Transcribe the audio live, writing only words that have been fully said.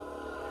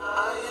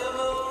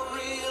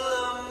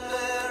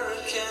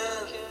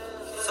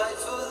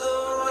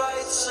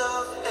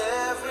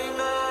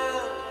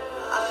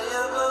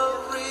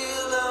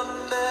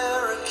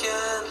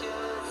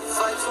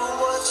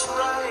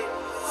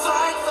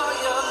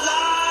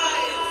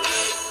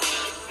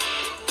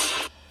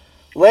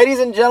Ladies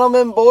and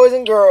gentlemen, boys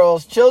and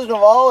girls, children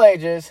of all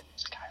ages,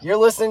 you're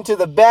listening to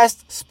the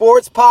best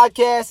sports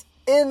podcast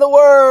in the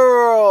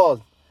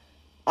world.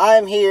 I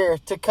am here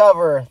to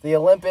cover the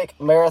Olympic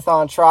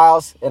marathon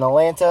trials in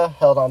Atlanta,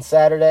 held on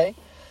Saturday.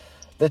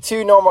 The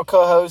two normal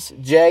co-hosts,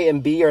 Jay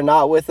and B, are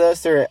not with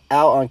us. They're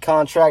out on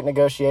contract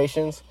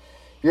negotiations.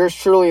 Yours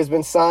truly has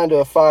been signed to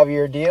a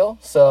 5-year deal,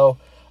 so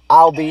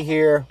I'll be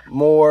here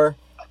more,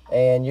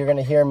 and you're going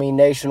to hear me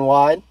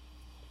nationwide.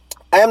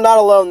 I am not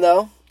alone,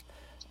 though.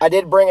 I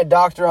did bring a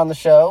doctor on the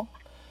show.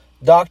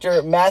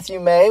 Dr. Matthew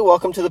May,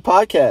 welcome to the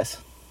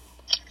podcast.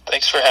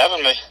 Thanks for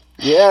having me.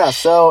 Yeah,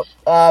 so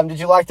did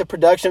you like the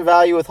production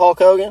value with Hulk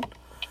Hogan?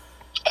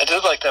 I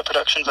did like that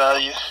production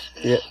value.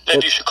 Yeah.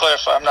 Maybe you should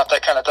clarify, I'm not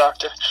that kind of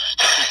doctor.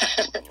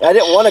 I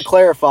didn't want to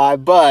clarify,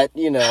 but,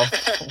 you know,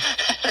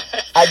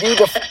 I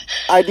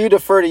do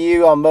defer to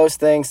you on most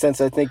things since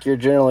I think you're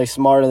generally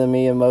smarter than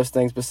me in most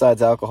things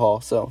besides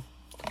alcohol, so.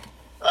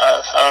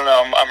 I don't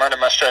know. I'm earning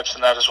my stripes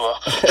in that as well.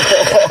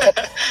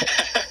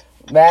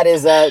 Matt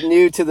is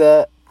new to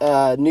the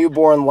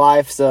newborn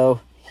life, so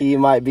he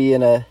might be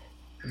in a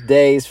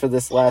daze for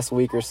this last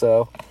week or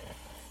so.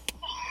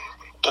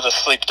 Bit of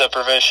sleep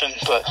deprivation,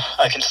 but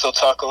I can still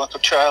talk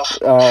Olympic trials.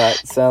 All right,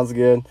 sounds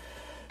good.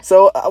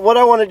 So what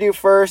I want to do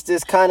first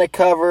is kind of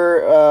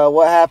cover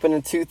what happened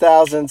in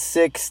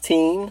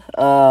 2016. Here's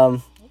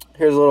a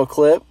little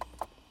clip.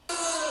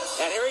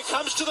 And here he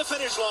comes to the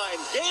finish line.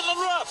 Galen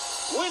Rupp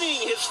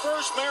winning his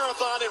first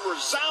marathon in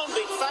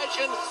resounding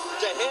fashion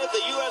to head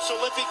the U.S.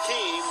 Olympic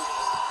team,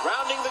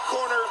 rounding the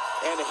corner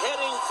and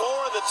heading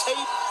for the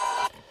tape.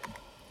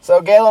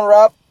 So Galen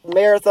Rupp,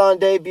 marathon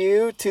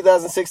debut,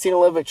 2016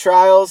 Olympic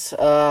trials,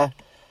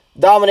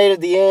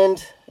 dominated the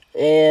end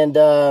and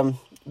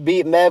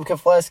beat Meb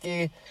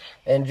Keflezighi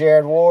and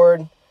Jared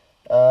Ward.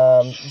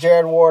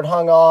 Jared Ward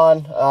hung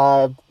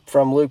on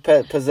from Luke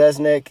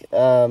Pezesnik.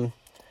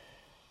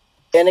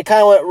 And it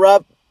kind of went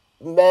Rupp,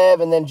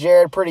 Meb, and then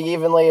Jared pretty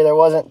evenly. There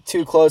wasn't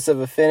too close of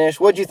a finish.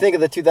 What did you think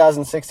of the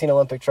 2016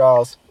 Olympic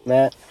trials,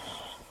 Matt?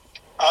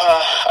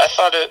 I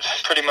thought it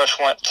pretty much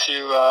went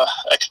to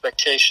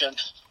expectation.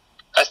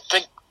 I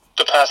think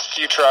the past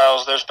few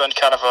trials, there's been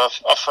kind of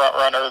a front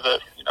runner that,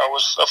 you know,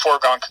 was a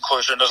foregone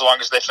conclusion. As long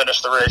as they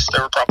finished the race, they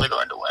were probably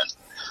going to win.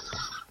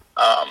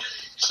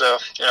 So,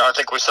 you know, I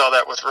think we saw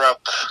that with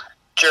Rupp.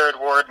 Jared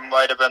Ward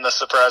might have been the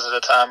surprise at the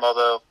time,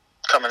 although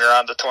coming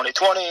around to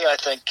 2020, I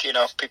think, you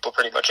know, people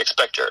pretty much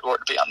expect Jared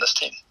Ward to be on this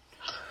team.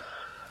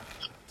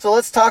 So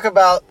let's talk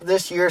about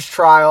this year's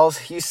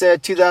trials. You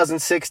said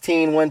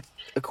 2016 went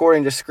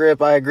according to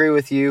script. I agree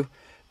with you.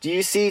 Do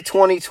you see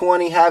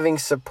 2020 having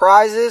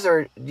surprises,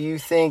 or do you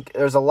think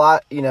there's a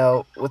lot, you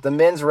know, with the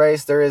men's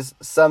race, there is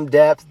some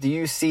depth. Do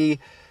you see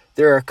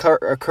there a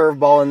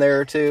curveball in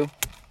there or two?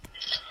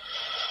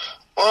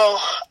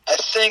 Well, I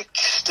think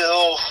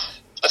still,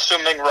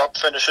 assuming Rupp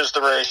finishes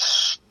the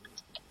race,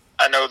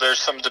 I know there's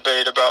some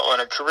debate about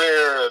Leonard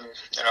Career and,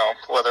 you know,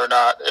 whether or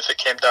not if it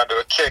came down to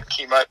a kick,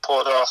 he might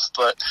pull it off.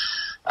 But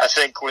I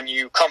think when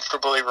you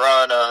comfortably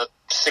run a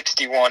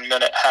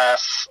 61-minute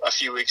half a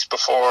few weeks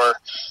before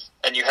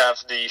and you have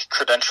the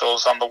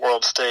credentials on the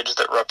world stage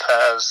that Rupp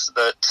has,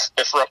 that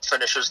if Rupp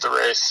finishes the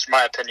race, in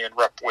my opinion,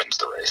 Rupp wins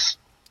the race.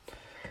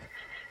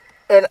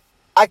 And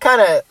I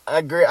kind of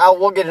agree.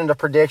 We'll get into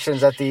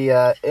predictions at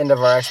the end of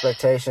our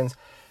expectations.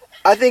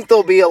 I think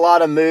there'll be a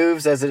lot of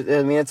moves. It's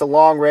a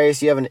long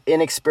race. You have an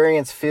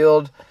inexperienced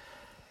field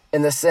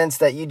in the sense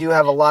that you do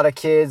have a lot of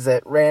kids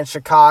that ran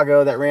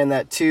Chicago, that ran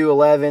that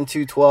 211,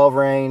 212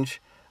 range.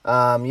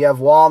 You have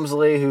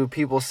Walmsley, who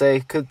people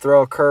say could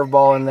throw a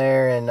curveball in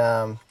there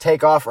and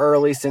take off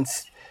early,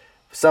 since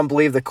some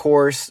believe the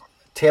course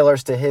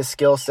tailors to his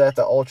skill set,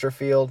 the ultra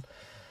field.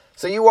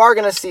 So you are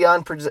going to see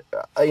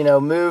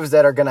moves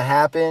that are going to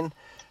happen.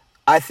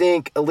 I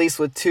think at least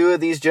with two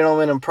of these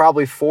gentlemen and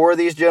probably four of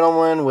these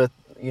gentlemen with,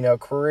 you know,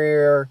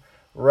 Career,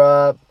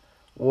 Rupp,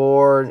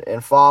 Ward,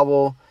 and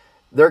Fauble,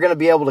 they're going to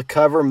be able to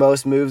cover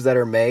most moves that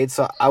are made.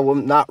 So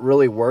I'm not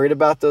really worried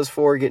about those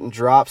four getting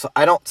dropped. So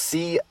I don't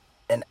see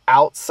an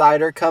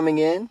outsider coming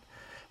in.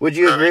 Would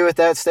you agree with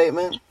that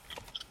statement?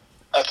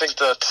 I think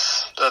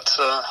that's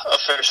a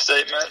fair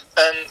statement.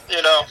 And,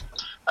 you know,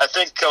 I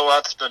think a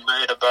lot's been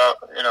made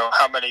about, you know,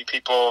 how many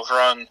people have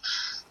run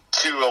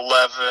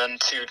 211,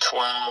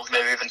 212,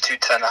 maybe even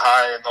 210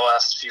 high in the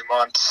last few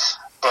months.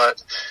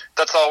 But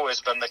that's always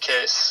been the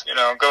case. You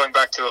know, going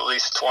back to at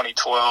least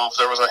 2012,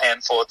 there was a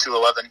handful of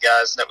 211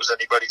 guys, and it was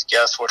anybody's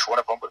guess which one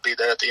of them would be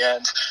there at the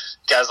end.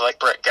 Guys like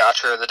Brett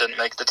Gotcher that didn't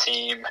make the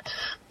team.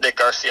 Nick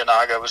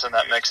Garcianaga was in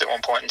that mix at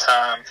one point in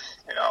time,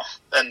 you know.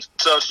 And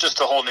so it's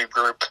just a whole new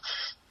group,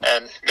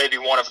 and maybe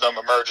one of them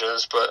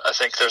emerges, but I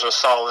think there's a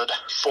solid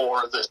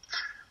four that,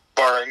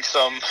 barring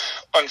some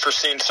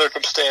unforeseen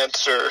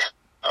circumstance or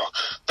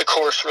the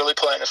course really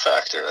playing a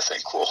factor, I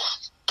think will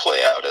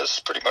play out as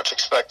pretty much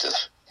expected.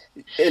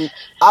 And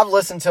I've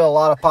listened to a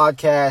lot of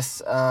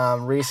podcasts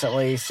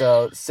recently,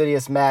 so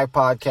Sidious Mag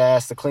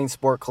podcast, the Clean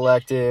Sport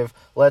Collective,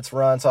 Let's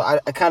Run. So I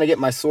kind of get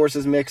my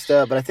sources mixed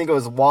up, but I think it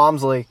was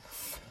Walmsley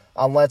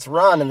on Let's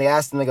Run, and they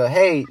asked him, they go,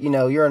 hey,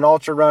 you're an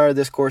ultra runner.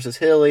 This course is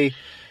hilly.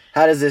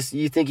 How does this,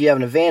 you think you have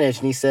an advantage?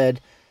 And he said,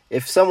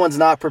 if someone's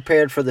not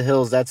prepared for the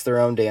hills, that's their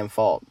own damn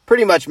fault.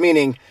 Pretty much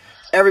meaning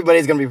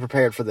everybody's going to be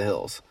prepared for the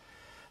hills.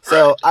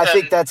 So right. I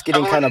think that's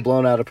getting kind of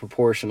blown out of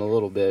proportion a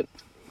little bit.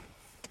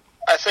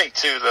 I think,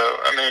 too, though,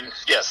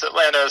 yes,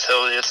 Atlanta is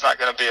hilly. It's not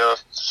going to be a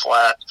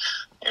flat,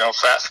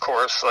 fast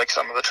course like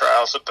some of the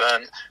trials have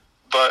been.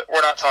 But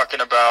we're not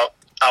talking about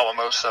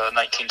Alamosa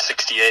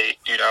 1968,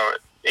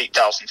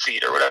 8,000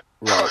 feet or whatever.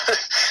 Right.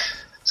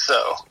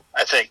 So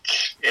I think,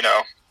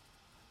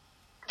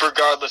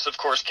 regardless of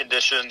course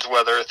conditions,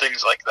 weather,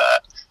 things like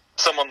that,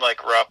 someone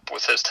like Rupp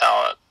with his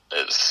talent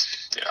is,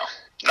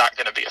 not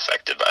going to be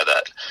affected by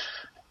that.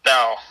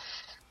 Now,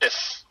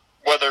 if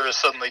weather is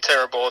suddenly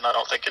terrible, and I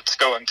don't think it's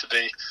going to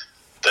be,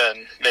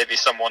 then maybe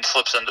someone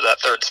slips into that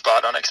third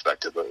spot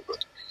unexpectedly.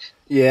 But.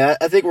 Yeah,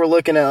 I think we're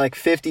looking at like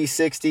 50s,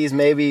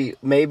 60s,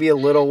 maybe a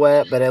little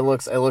wet, but it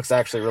looks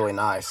actually really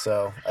nice.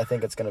 So I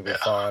think it's going to be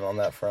fine on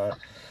that front.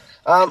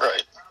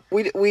 Right.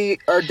 We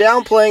are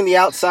downplaying the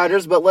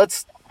outsiders, but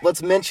let's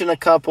mention a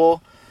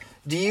couple.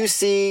 Do you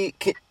see,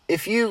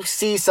 if you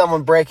see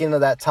someone break into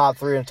that top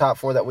 3 and top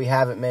 4 that we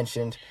haven't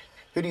mentioned,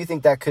 who do you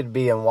think that could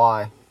be and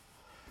why?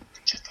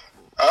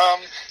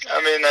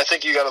 I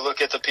think you got to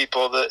look at the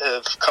people that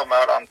have come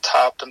out on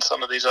top in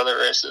some of these other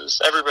races.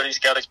 Everybody's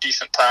got a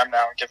decent time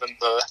now, given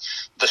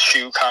the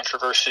shoe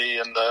controversy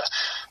and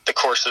the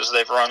courses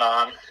they've run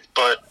on.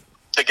 But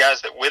the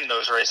guys that win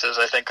those races,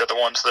 I think, are the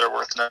ones that are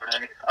worth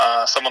noting.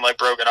 Someone like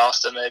Brogan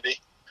Austin, maybe,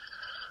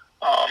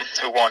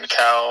 who won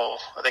Cal,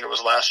 I think it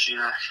was last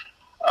year.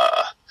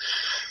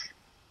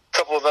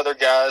 Couple of other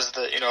guys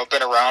that, have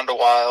been around a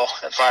while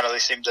and finally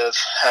seem to have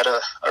had a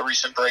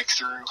recent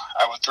breakthrough.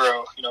 I would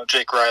throw,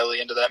 Jake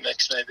Riley into that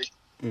mix maybe.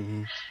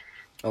 Mm-hmm.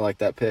 I like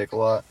that pick a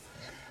lot.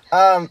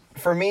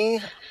 For me,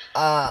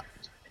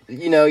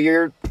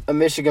 you're a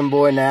Michigan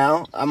boy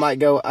now. I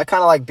kind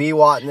of like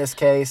B-Watt in this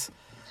case.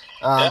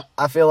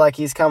 I feel like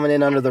he's coming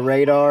in under the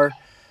radar.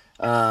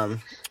 I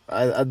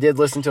did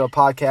listen to a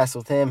podcast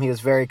with him. He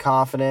was very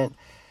confident.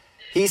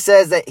 He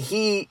says that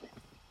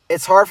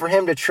it's hard for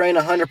him to train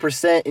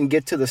 100% and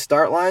get to the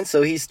start line,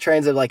 so he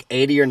trains at like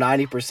 80 or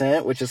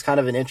 90%, which is kind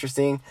of an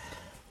interesting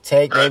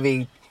take. Right.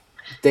 Maybe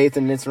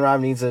Dathan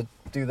Nitzenheim needs to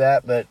do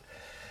that, but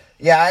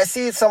yeah, I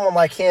see someone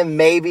like him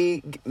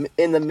maybe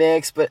in the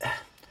mix, but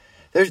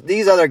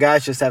these other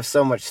guys just have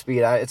so much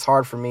speed. It's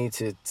hard for me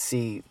to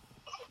see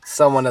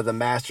someone at the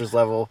Masters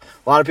level.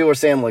 A lot of people are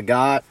saying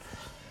Legat.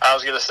 I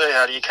was going to say,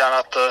 how do you count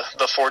out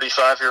the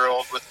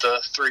 45-year-old with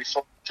the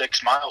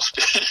 3.46 mile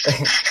speed?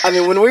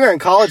 When we were in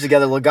college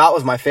together, Legat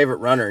was my favorite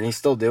runner, and he's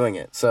still doing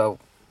it. So,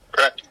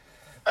 right.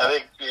 I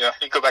think, you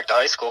go back to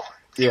high school.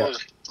 He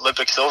was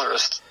Olympic silver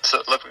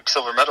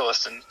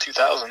medalist in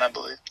 2000, I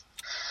believe.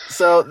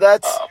 So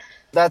that's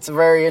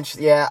very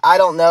interesting. Yeah, I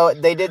don't know.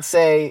 They did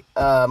say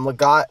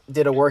Legat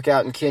did a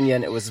workout in Kenya,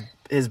 and it was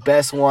his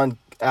best one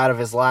out of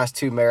his last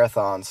 2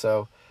 marathons.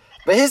 So,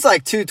 but his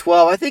like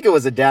 2:12, I think it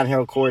was a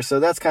downhill course, so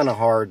that's kind of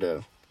hard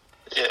to.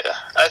 Yeah,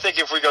 I think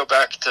if we go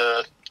back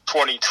to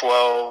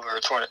 2012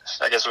 or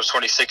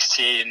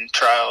 2016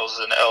 trials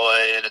in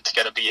LA, and it's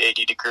going to be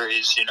 80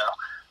 degrees,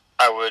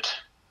 I would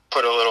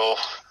put a little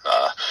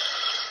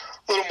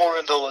more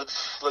into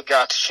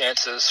Legat's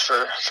chances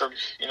for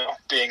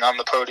being on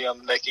the podium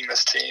and making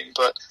this team.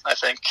 But I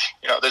think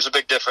there's a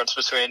big difference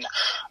between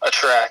a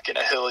track and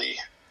a hilly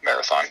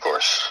marathon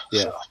course.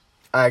 Yeah, so.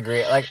 I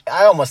agree. Like,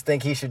 I almost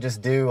think he should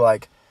just do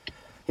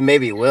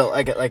maybe will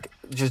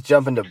just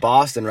jump into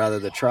Boston rather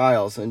than the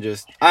trials and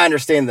just. I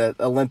understand the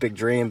Olympic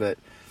dream, but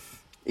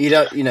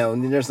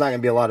there's not going to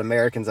be a lot of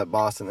Americans at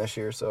Boston this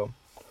year, so.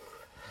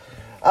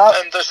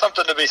 And there's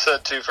something to be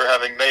said, too, for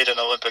having made an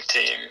Olympic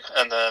team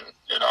and then,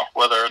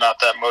 whether or not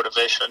that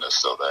motivation is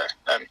still there.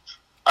 And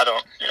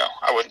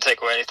I wouldn't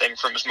take away anything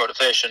from his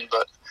motivation,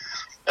 but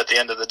at the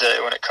end of the day,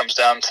 when it comes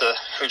down to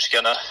who's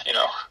going to,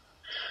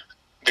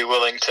 be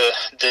willing to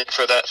dig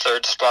for that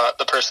third spot,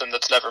 the person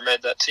that's never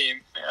made that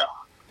team,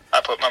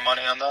 I put my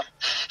money on them.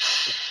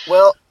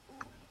 Well,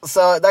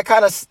 so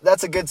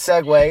that's a good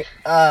segue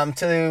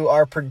to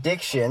our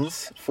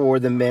predictions for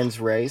the men's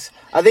race.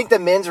 I think the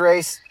men's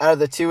race out of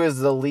the two is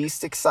the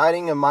least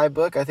exciting in my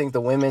book. I think the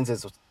women's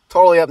is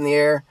totally up in the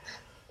air,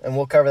 and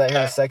we'll cover that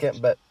here in a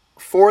second. But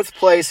 4th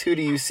place, who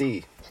do you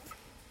see?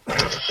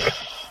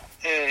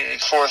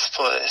 4th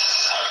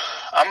place.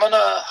 I'm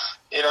gonna,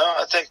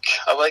 I think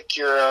I like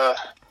your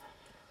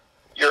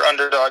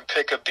underdog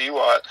pick of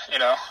B-Watt.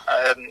 I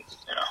hadn't,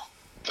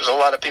 there's a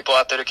lot of people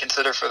out there to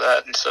consider for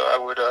that, and so I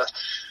would,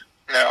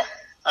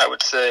 I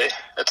would say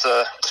it's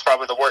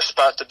probably the worst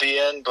spot to be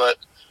in, but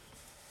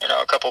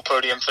a couple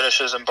podium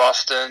finishes in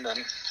Boston,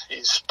 and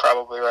he's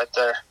probably right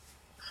there.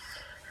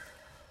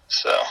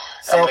 So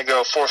I'm gonna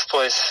go 4th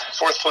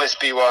place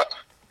B-Watt.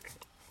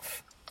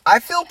 I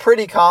feel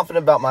pretty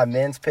confident about my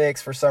men's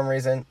picks for some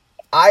reason.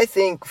 I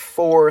think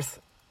 4th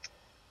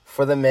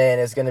for the men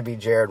is going to be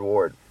Jared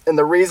Ward. And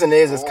the reason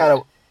is, it's kind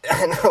of,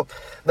 I know,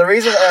 the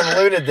reason I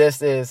alluded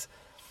this is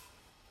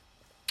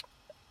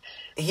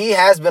he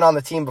has been on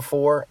the team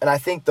before, and I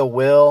think the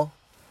will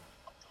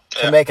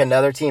to make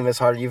another team is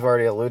hard. You've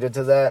already alluded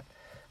to that.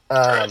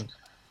 Right.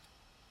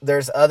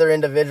 There's other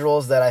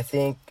individuals that I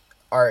think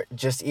are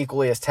just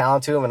equally as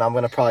talented to him, and I'm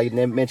going to probably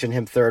mention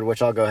him third,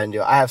 which I'll go ahead and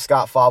do. I have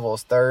Scott Fauble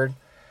as third.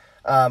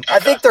 I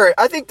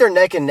think they're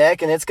neck and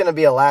neck, and it's going to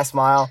be a last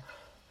mile.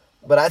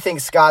 But I think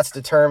Scott's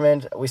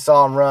determined. We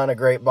saw him run a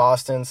great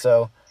Boston,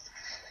 so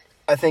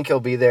I think he'll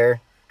be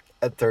there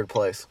at third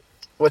place.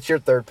 What's your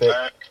third pick?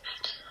 All right.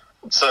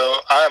 So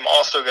I'm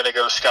also going to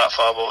go Scott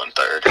Fauble in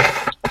third.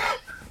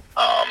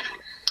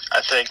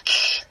 I think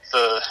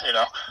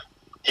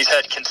he's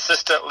had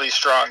consistently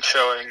strong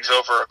showings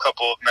over a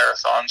couple of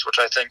marathons, which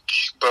I think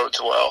bodes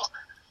well,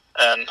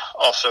 and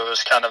also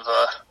is kind of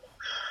a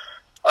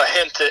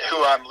hint at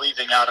who I'm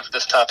leaving out of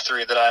this top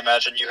three that I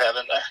imagine you have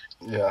in there.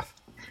 Yeah.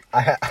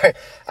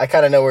 I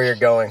kind of know where you're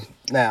going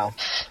now.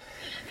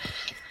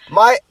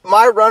 My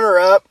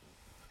runner-up,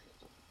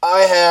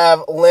 I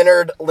have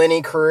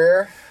Lenny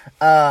Career.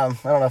 I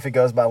don't know if he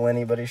goes by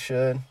Lenny, but he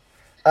should.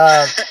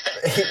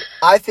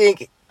 I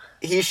think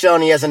he's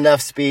shown he has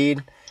enough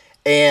speed,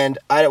 and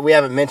we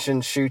haven't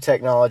mentioned shoe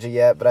technology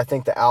yet, but I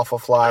think the Alpha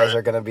Flies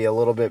are going to be a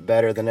little bit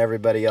better than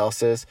everybody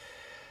else's.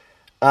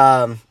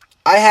 I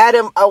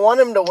want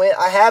him to win.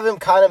 I have him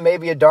kind of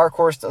maybe a dark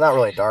horse, not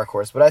really a dark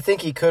horse, but I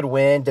think he could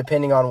win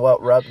depending on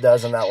what Rupp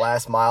does in that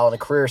last mile. And a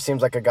Career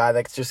seems like a guy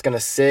that's just going to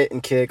sit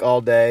and kick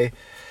all day.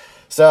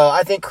 So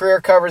I think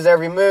Career covers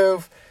every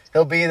move.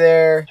 He'll be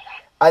there.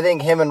 I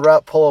think him and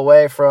Rupp pull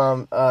away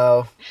from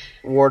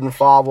Ward and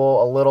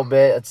Fauble a little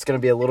bit. It's going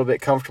to be a little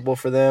bit comfortable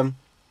for them.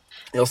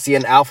 You'll see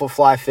an Alpha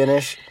Fly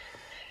finish.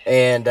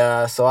 And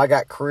so I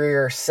got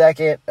Career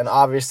second, and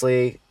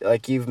obviously,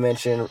 like you've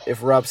mentioned,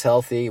 if Rupp's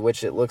healthy,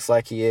 which it looks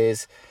like he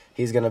is,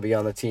 he's going to be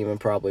on the team and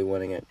probably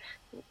winning it.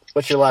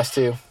 What's your last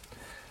two?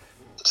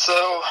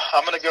 So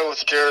I'm going to go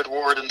with Jared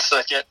Ward in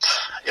second.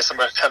 I guess I'm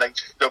going to kind of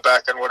go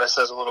back on what I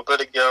said a little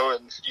bit ago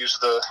and use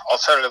the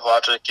alternative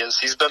logic is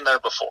he's been there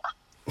before.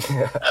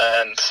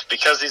 And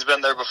because he's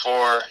been there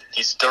before,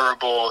 he's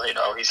durable.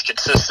 He's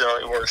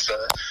consistently worth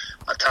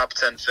a top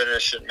 10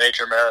 finish in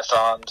major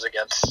marathons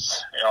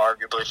against,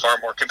 arguably far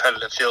more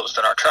competitive fields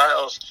than our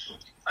trials.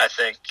 I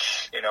think,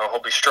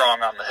 he'll be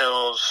strong on the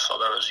hills,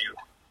 although as you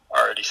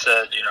already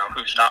said,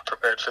 who's not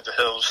prepared for the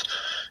hills,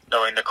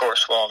 knowing the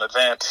course well in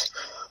advance.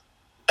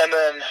 And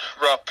then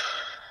Rupp,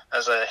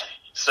 as I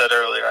said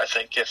earlier, I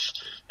think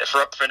if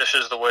Rupp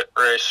finishes the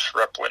race,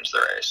 Rupp wins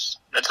the race.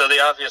 And so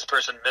the obvious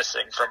person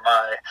missing from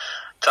my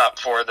top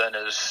four then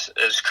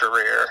is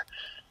Career.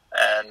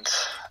 And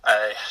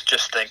I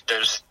just think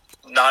there's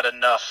not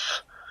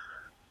enough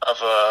of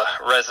a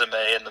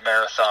resume in the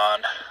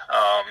marathon.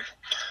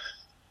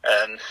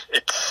 And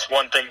it's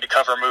one thing to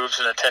cover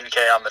moves in a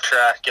 10K on the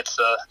track. It's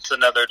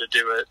another to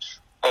do it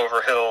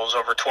over hills,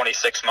 over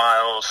 26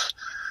 miles.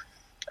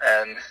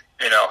 And,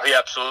 he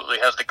absolutely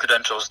has the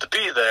credentials to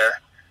be there.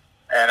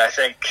 And I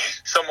think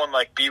someone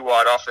like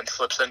B-Watt often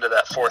slips into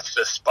that fourth,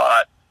 fifth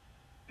spot,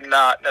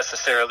 not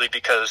necessarily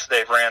because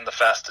they ran the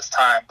fastest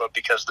time, but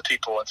because the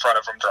people in front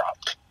of them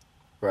dropped.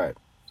 Right.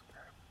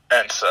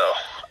 And so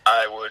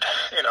I would,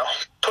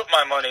 put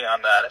my money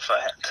on that if I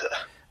had to.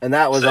 And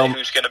that was say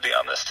who's going to be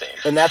on this team.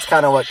 And that's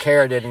kind of what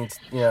Kara did,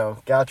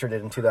 Goucher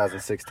did in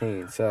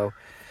 2016. So,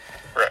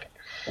 right.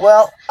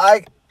 Well,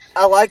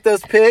 I like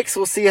those picks.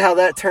 We'll see how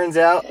that turns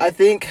out. I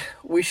think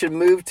we should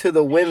move to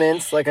the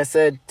women's. Like I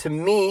said, to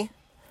me,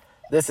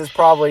 this is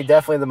probably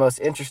definitely the most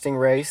interesting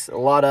race. A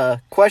lot of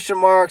question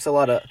marks, a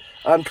lot of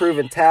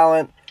unproven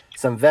talent,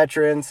 some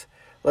veterans.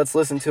 Let's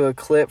listen to a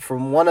clip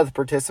from one of the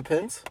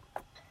participants.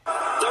 The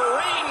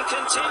rain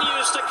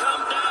continues to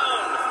come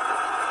down,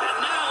 and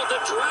now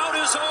the drought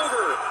is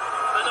over.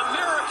 An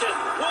American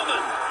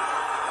woman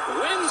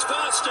wins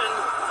Boston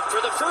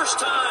for the first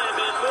time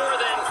in more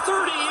than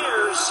 30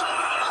 years.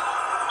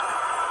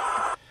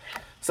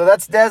 So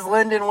that's Des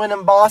Linden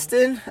winning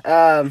Boston.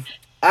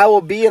 I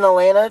will be in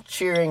Atlanta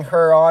cheering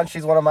her on.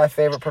 She's one of my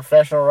favorite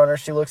professional runners.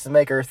 She looks to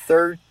make her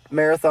third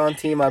marathon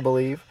team, I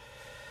believe.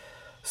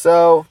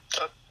 So,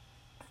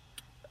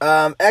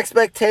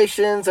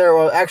 expectations are,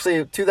 well,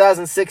 actually,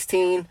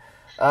 2016,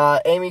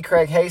 Amy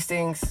Craig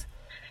Hastings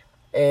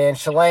and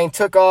Shalane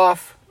took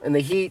off in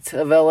the heat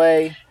of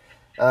L.A.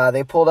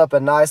 They pulled up a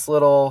nice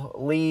little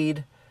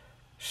lead.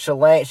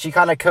 She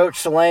kind of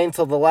coached Shalane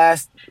till the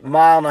last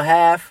mile and a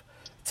half.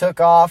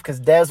 Took off because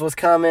Des was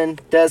coming.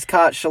 Des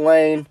caught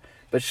Shalane,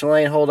 but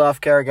Shalane hold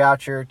off Kara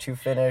Goucher to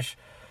finish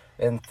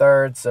in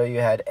third. So you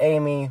had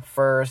Amy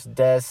first,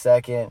 Des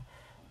second,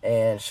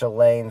 and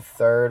Shalane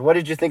third. What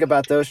did you think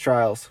about those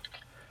trials?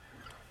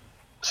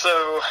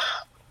 So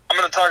I'm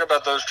going to talk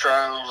about those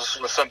trials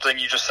with something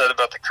you just said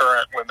about the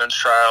current women's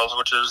trials,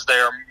 which is they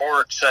are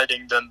more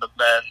exciting than the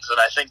men's. And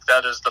I think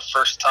that is the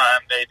first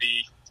time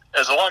maybe,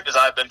 as long as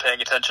I've been paying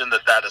attention,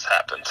 that has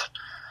happened.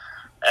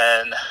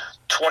 And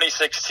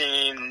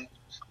 2016,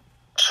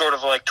 sort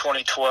of like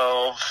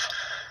 2012,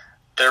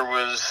 there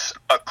was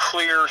a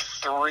clear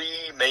 3,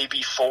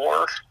 maybe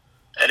 4,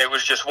 and it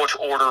was just which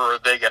order are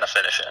they going to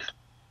finish in.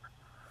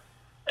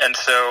 And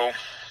so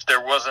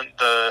there wasn't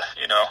the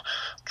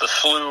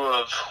slew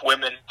of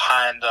women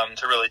behind them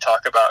to really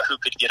talk about who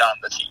could get on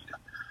the team.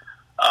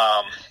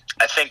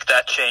 I think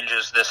that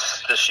changes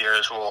this year,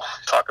 as we'll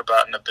talk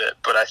about in a bit.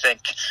 But I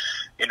think,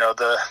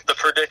 the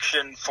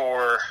prediction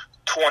for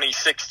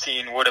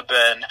 2016 would have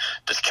been,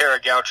 does Kara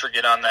Goucher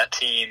get on that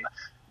team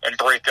and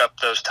break up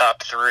those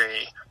top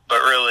three?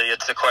 But really,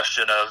 it's a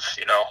question of,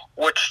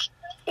 which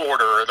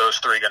order are those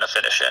three going to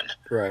finish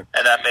in? Right.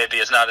 And that maybe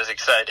is not as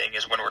exciting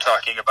as when we're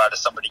talking about is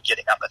somebody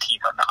getting on the team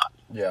or not.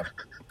 Yeah.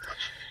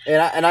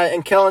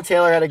 And Kellen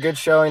Taylor had a good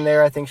showing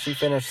there. I think she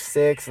finished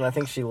 6th, and I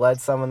think she led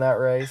some in that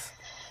race.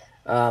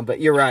 But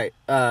you're right.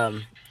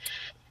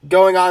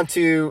 Going on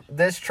to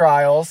this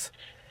trials,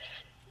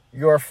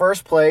 your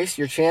first place,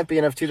 your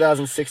champion of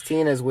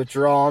 2016, is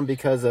withdrawn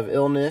because of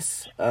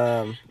illness.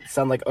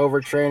 Sound like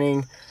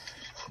overtraining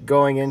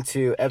going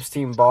into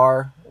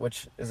Epstein-Barr,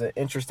 which is an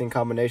interesting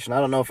combination. I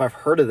don't know if I've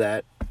heard of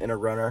that in a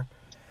runner.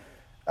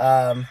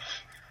 How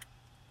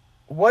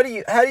do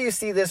you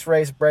see this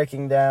race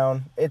breaking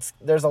down?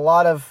 There's a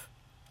lot of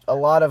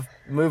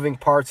moving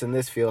parts in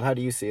this field. How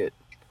do you see it?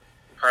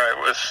 Right,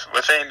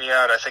 with Amy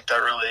out, I think that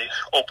really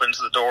opens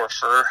the door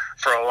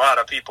for a lot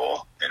of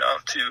people,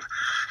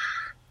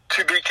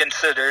 to be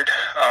considered.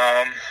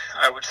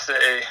 I would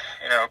say,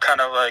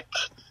 kind of like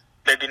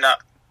maybe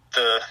not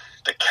the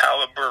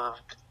caliber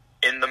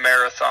in the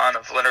marathon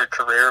of Leonard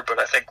Career, but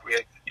I think we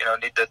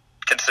need to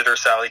consider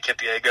Sally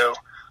Kipyego,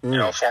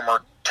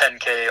 former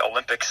 10K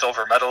Olympic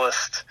silver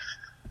medalist,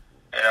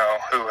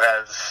 who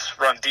has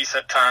run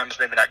decent times,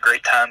 maybe not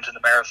great times in the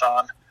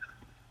marathon.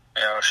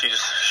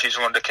 She's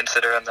one to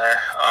consider in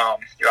there.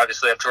 You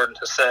obviously have Jordan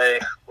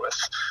Hesse with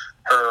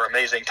her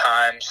amazing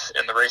times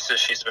in the races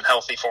she's been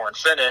healthy for and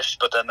finished,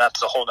 but then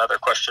that's a whole other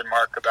question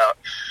mark about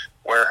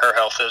where her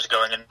health is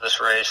going into this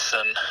race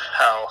and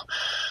how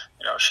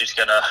she's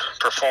going to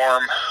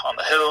perform on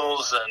the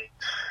hills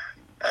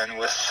and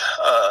with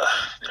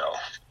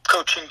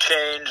coaching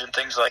change and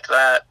things like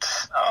that.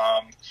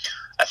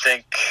 I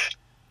think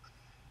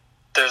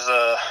there's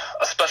a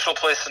special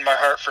place in my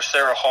heart for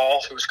Sarah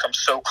Hall, who's come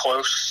so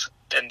close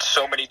in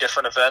so many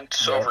different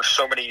events over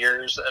so many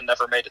years and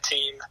never made a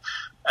team.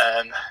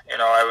 And,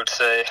 I would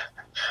say,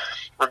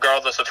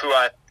 regardless of who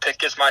I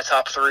pick as my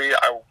top three,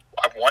 I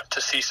want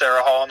to see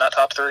Sarah Hall in that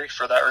top three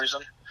for that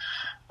reason.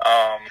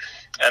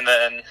 And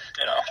then,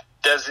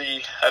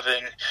 Desi,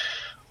 having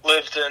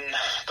lived in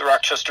the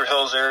Rochester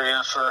Hills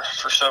area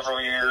for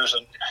several years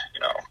and,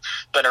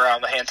 been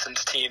around the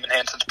Hanson's team and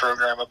Hanson's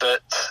program a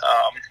bit,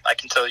 I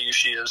can tell you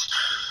she is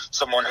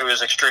someone who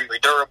is extremely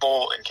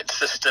durable and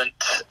consistent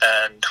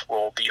and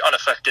will be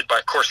unaffected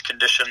by course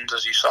conditions,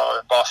 as you saw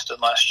in Boston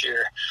last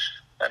year.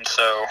 And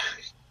so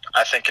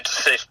I think it's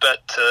a safe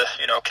bet to,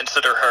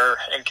 consider her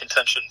in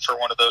contention for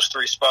one of those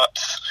three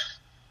spots,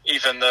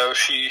 even though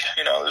she,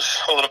 is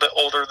a little bit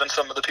older than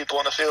some of the people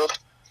in the field.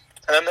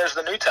 And then there's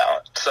the new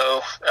talent.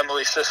 So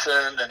Emily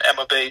Sisson and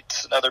Emma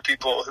Bates and other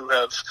people who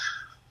have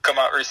come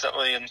out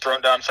recently and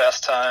thrown down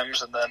fast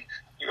times. And then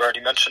you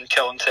already mentioned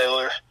Kellen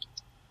Taylor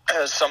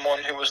as someone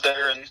who was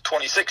there in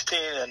 2016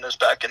 and is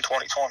back in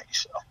 2020.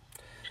 So.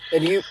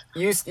 And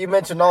you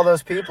mentioned all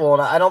those people,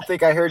 and I don't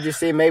think I heard you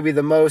say maybe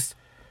the most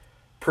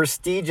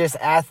prestigious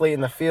athlete in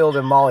the field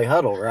in Molly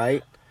Huddle,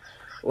 right?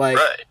 Right.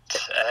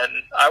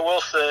 And I will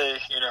say,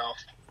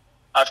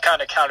 I've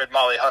kind of counted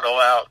Molly Huddle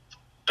out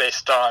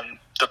based on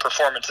the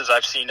performances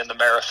I've seen in the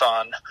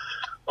marathon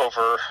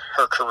over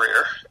her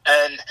career.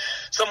 And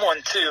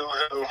someone, too,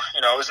 who,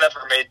 has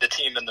never made the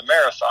team in the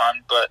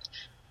marathon, but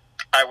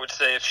I would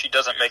say if she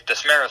doesn't make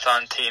this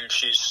marathon team,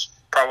 she's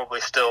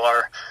probably still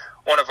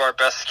one of our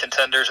best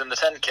contenders in the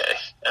 10K.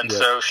 And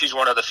so she's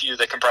one of the few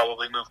that can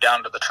probably move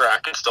down to the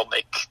track and still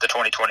make the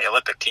 2020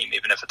 Olympic team,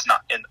 even if it's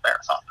not in the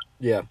marathon.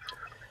 Yeah.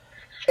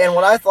 And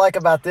what I like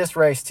about this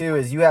race, too,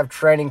 is you have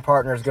training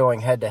partners going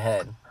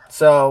head-to-head.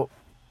 So,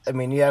 I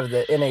mean, you have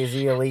the NAZ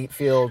Elite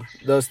field.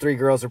 Those three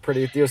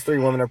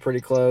women are pretty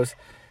close.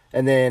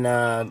 And then,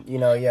 you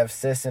have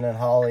Sisson and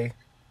Molly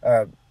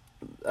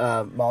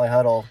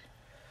Huddle.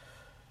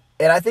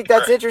 And I think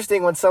that's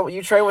interesting when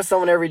you train with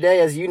someone every day,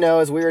 as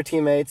as we were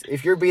teammates.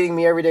 If you're beating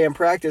me every day in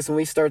practice and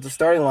we start the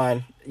starting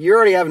line, you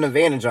already have an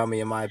advantage on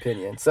me, in my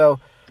opinion. So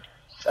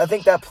I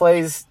think that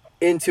plays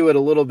into it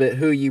a little bit,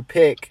 who you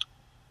pick,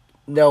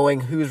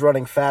 knowing who's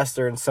running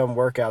faster in some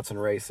workouts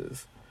and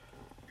races.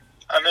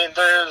 I mean,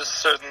 there's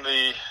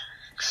certainly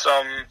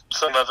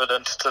some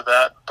evidence to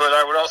that, but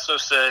I would also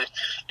say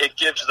it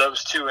gives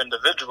those two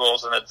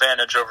individuals an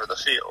advantage over the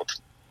field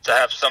to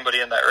have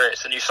somebody in that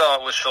race. And you saw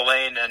it with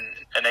Shalane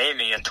and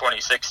Amy in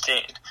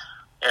 2016.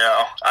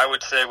 I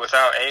would say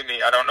without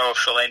Amy, I don't know if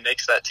Shalane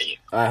makes that team.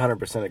 I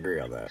 100% agree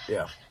on that.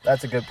 Yeah,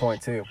 that's a good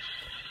point, too.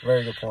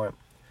 Very good point.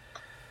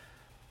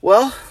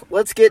 Well,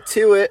 let's get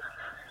to it.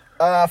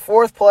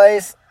 Fourth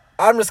place,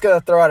 I'm just going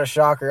to throw out a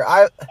shocker.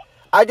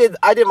 I did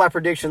my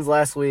predictions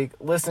last week,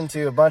 listened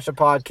to a bunch of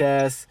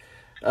podcasts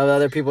of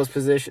other people's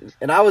positions,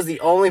 and I was the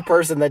only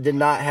person that did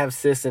not have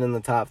Sisson in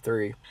the top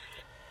three.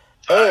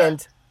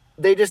 And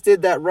they just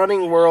did that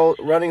Running's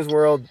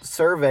World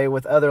survey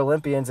with other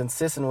Olympians, and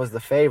Sisson was the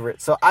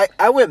favorite. So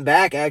I went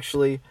back,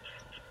 actually,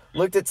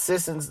 looked at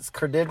Sisson's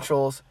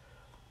credentials.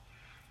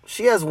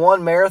 She has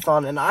one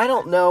marathon, and I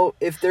don't know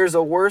if there's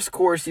a worse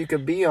course you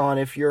could be on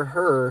if you're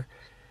her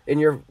in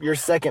your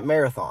second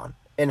marathon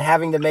and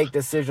having to make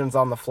decisions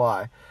on the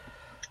fly.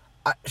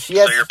 So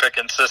you're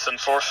picking Sisson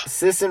fourth?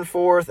 Sisson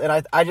fourth,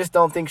 and I just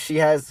don't think she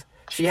has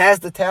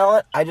the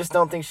talent. I just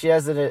don't think she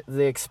has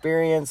the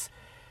experience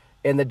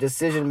and the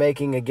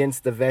decision-making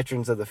against the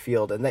veterans of the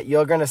field. And that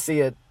you're going to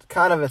see a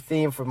kind of a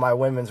theme for my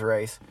women's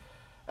race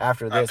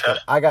after this. Okay.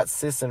 But I got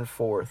Sisson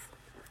fourth.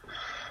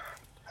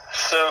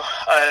 So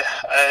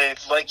I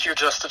like your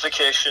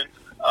justification.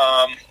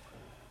 I'm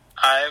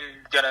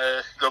going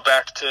to go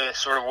back to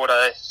sort of what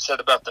I said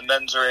about the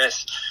men's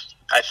race.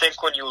 I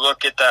think when you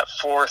look at that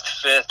 4th,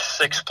 5th,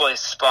 6th place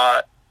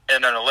spot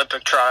in an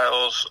Olympic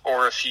trials,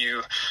 or if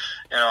you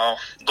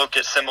look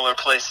at similar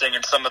placing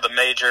in some of the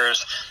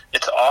majors,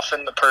 it's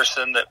often the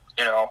person that,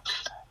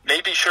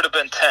 maybe should have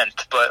been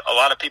 10th, but a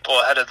lot of people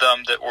ahead of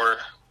them that were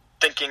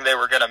thinking they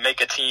were going to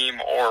make a team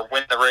or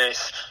win the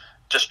race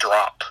just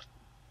drop.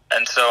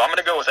 And so I'm going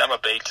to go with Emma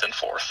Bates in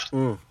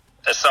 4th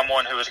as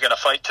someone who is going to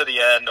fight to the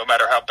end no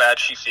matter how bad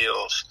she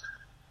feels,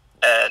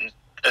 and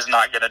is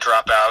not going to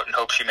drop out and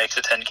hope she makes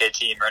a 10K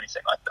team or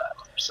anything like that.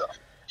 So,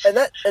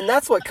 and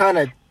that's what kind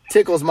of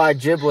tickles my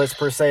giblets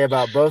per se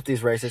about both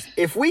these races.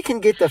 If we can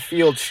get the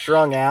field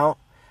strung out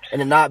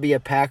and it not be a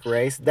pack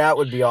race, that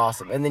would be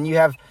awesome. And then you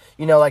have,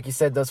 like you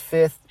said, those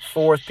 5th,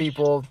 4th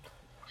people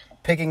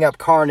picking up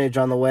carnage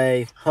on the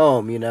way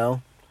home,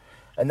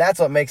 And that's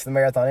what makes the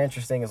marathon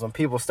interesting, is when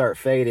people start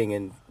fading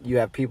and you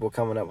have people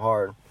coming up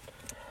hard.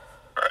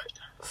 Right.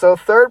 So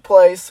 3rd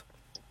place,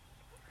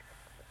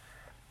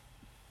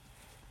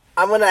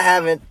 I'm gonna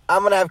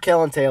have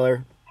Kellen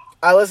Taylor.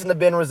 I listened to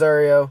Ben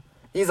Rosario.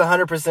 He's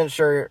 100%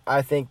 sure,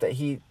 I think, that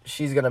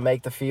she's gonna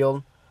make the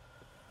field.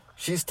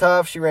 She's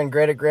tough. She ran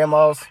great at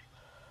Grandma's.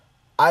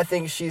 I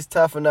think she's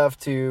tough enough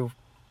to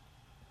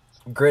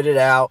grit it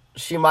out.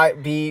 She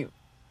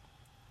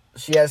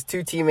has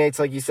 2 teammates,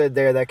 like you said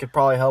there, that could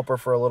probably help her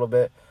for a little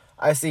bit.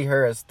 I see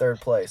her as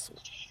 3rd place.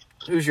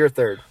 Who's your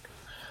 3rd?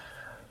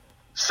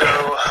 So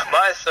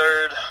my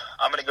 3rd,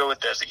 I'm going to go with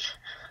Desi.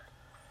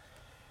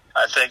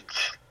 I think,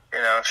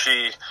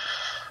 she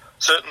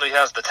certainly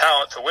has the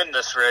talent to win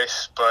this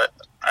race, but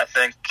I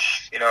think,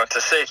 it's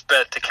a safe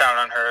bet to count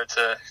on her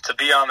to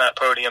be on that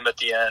podium at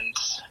the end.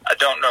 I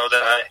don't know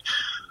that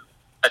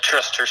I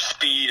trust her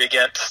speed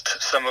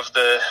against some of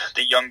the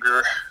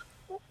younger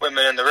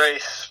women in the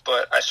race,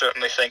 but I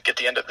certainly think at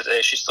the end of the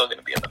day she's still going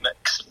to be in the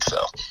mix. And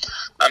so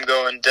I'm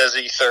going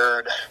Desi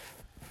 3rd.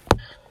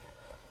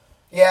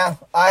 Yeah,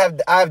 I have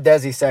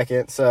Desi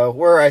 2nd, so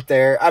we're right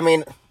there. I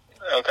mean,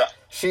 okay.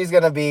 She's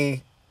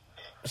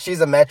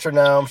a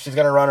metronome. She's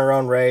going to run her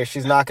own race.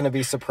 She's not going to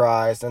be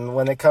surprised. And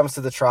when it comes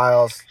to the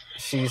trials,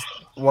 she's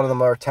one of the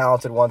more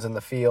talented ones in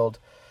the field.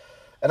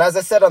 And as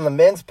I said on the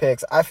men's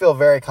picks, I feel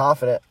very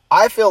confident.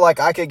 I feel like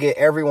I could get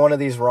every one of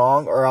these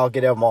wrong, or I'll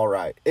get them all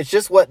right. It's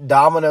just what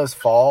dominoes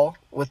fall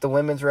with the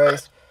women's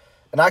race.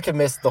 And I could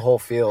miss the whole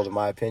field, in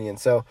my opinion.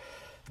 So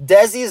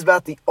Desi is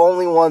about the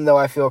only one, though,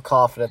 I feel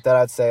confident that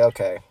I'd say,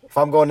 okay, if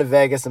I'm going to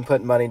Vegas and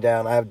putting money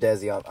down, I have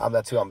Desi on.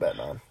 That's who I'm betting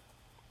on.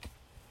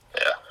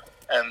 Yeah.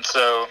 And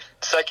so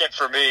 2nd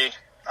for me,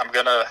 I'm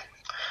gonna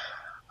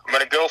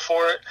go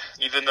for it,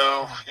 even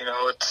though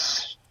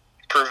it's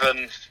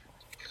proven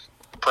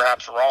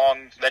perhaps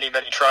wrong many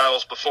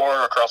trials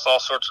before across all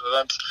sorts of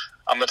events.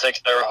 I'm gonna take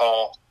Sarah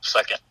Hall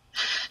 2nd.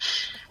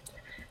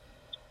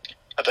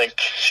 I think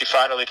she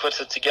finally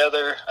puts it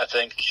together. I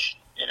think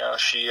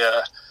she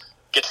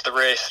gets the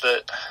race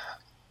that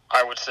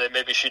I would say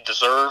maybe she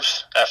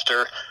deserves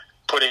after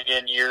putting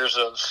in years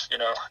of,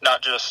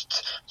 not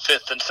just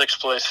 5th and 6th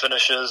place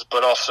finishes,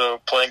 but also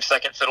playing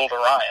second fiddle to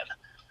Ryan.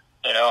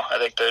 I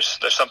think there's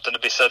something to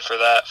be said for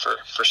that,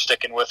 for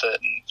sticking with it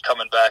and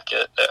coming back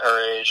at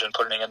her age and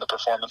putting in the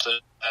performances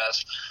it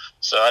has.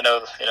 So I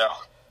know,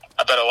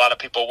 I bet a lot of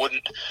people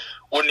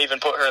wouldn't even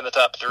put her in the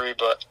top 3,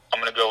 but I'm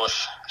going to go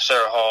with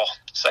Sarah Hall,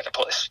 2nd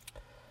place.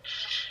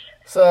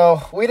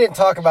 So we didn't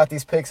talk about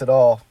these picks at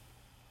all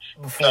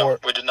before. No,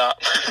 we did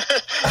not.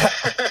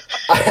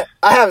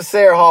 I have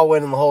Sarah Hall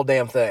winning the whole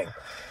damn thing.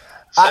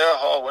 Sarah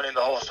Hall winning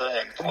the whole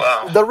thing.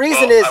 Wow. The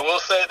reason is... I will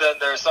say then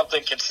there's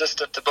something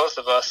consistent to both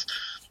of us.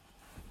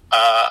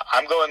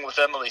 I'm going with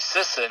Emily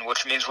Sisson,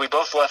 which means we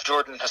both left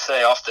Jordan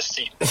Hesse off this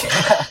team.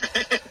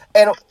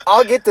 And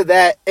I'll get to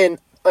that, and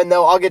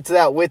no, I'll get to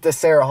that with the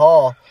Sarah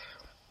Hall.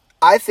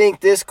 I think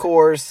this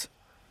course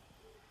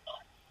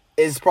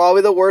is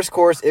probably the worst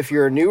course if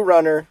you're a new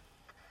runner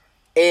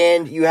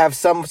and you have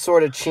some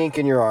sort of chink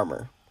in your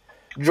armor.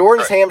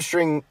 Jordan's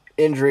hamstring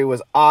injury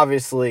was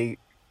obviously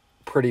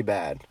pretty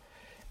bad.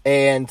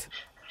 And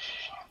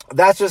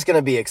that's just going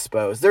to be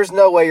exposed. There's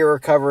no way you're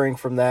recovering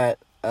from that.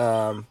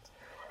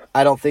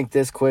 I don't think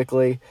this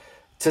quickly.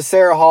 To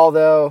Sarah Hall,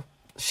 though,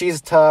 she's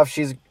tough.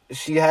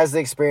 She has the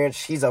experience.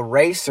 She's a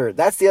racer.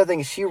 That's the other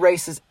thing. She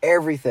races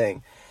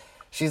everything.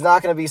 She's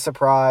not going to be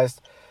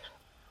surprised.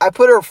 I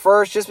put her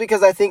first just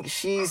because I think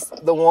she's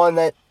the one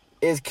that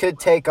could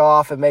take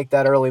off and make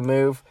that early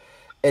move,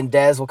 and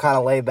Des will kind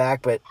of lay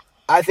back. But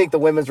I think the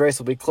women's race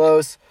will be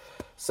close.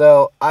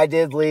 So I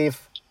did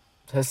leave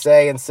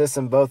Hsee and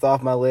Sisson both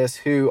off my list,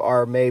 who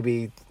are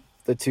maybe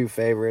the two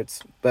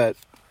favorites. But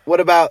what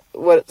about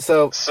what?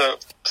 So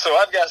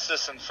I've got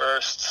Sisson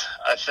first.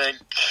 I think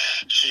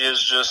she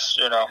is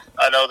just,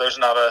 I know there's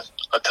not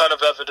a ton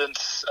of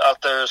evidence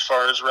out there as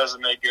far as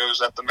resume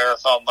goes at the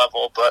marathon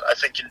level, but I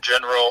think in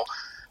general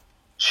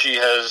she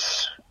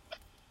has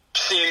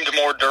seemed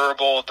more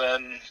durable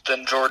than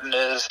Jordan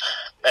is.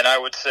 And I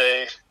would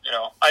say,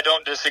 I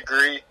don't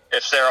disagree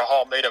if Sarah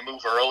Hall made a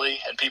move early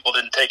and people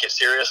didn't take it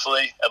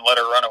seriously and let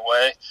her run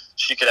away,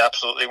 she could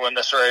absolutely win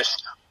this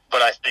race.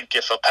 But I think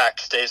if a pack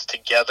stays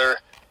together,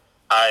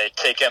 I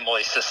take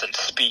Emily Sisson's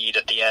speed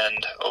at the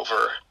end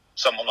over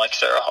someone like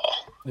Sarah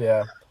Hall.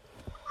 Yeah.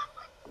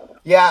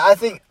 Yeah, I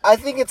think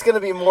it's going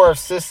to be more of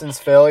Sisson's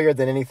failure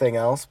than anything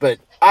else, but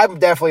I'm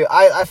definitely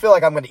I feel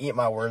like I'm going to eat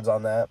my words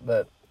on that.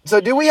 But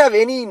so do we have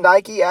any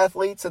Nike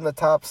athletes in the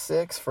top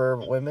 6 for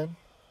women?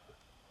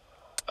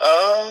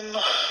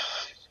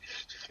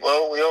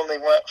 Well, we only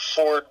went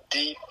 4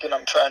 deep, and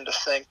I'm trying to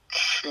think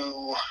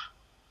who.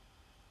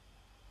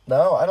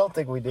 No, I don't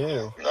think we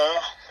do. No?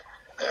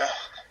 Yeah.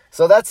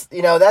 So that's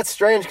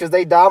strange because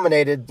they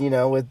dominated,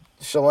 with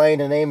Shalane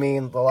and Amy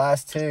in the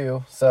last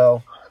 2.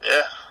 So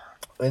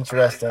yeah,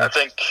 interesting. I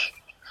think,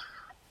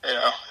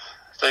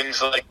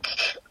 things like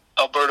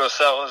Alberto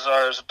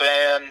Salazar's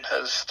ban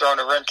has thrown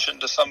a wrench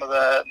into some of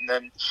that, and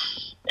then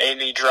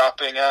Amy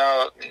dropping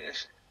out.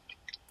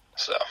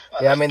 So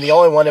I mean, the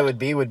only one it would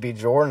be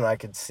Jordan, I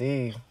could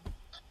see,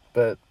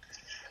 but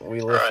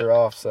we lift her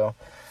off. So,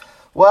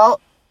 well,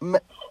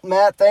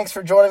 Matt, thanks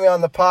for joining me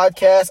on the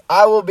podcast.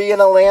 I will be in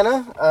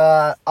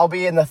Atlanta. I'll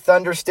be in the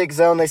Thunderstick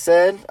zone, they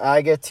said.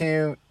 I get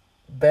to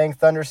bang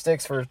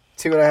Thundersticks for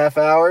 2.5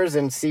 hours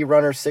and see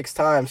runners 6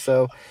 times.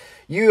 So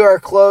you are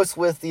close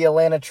with the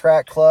Atlanta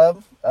Track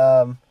Club.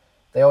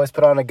 They always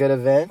put on a good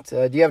event.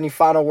 Do you have any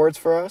final words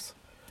for us?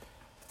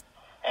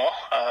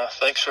 Well,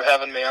 thanks for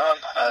having me on.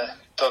 I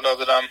don't know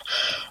that I'm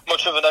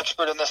much of an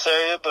expert in this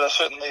area, but I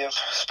certainly have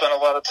spent a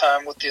lot of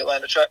time with the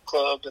Atlanta Track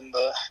Club and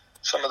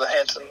some of the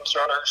Hanson's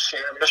runners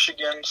here in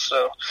Michigan,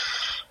 so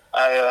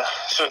I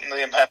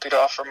certainly am happy to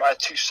offer my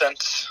 2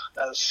 cents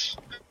as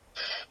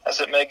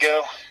it may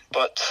go,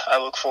 but I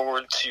look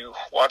forward to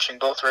watching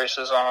both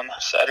races on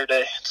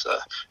Saturday. It's a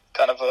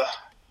kind of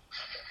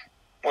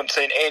wouldn't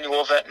say an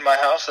annual event in my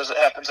house as it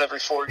happens every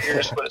 4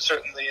 years, but it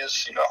certainly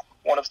is,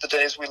 one of the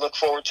days we look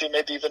forward to,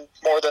 maybe even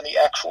more than the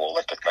actual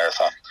Olympic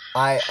marathon.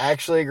 I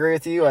actually agree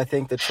with you. I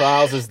think the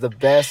trials is the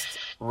best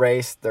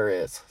race there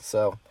is.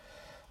 So,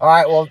 all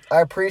right, well,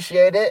 I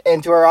appreciate it.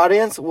 And to our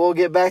audience, we'll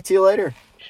get back to you later.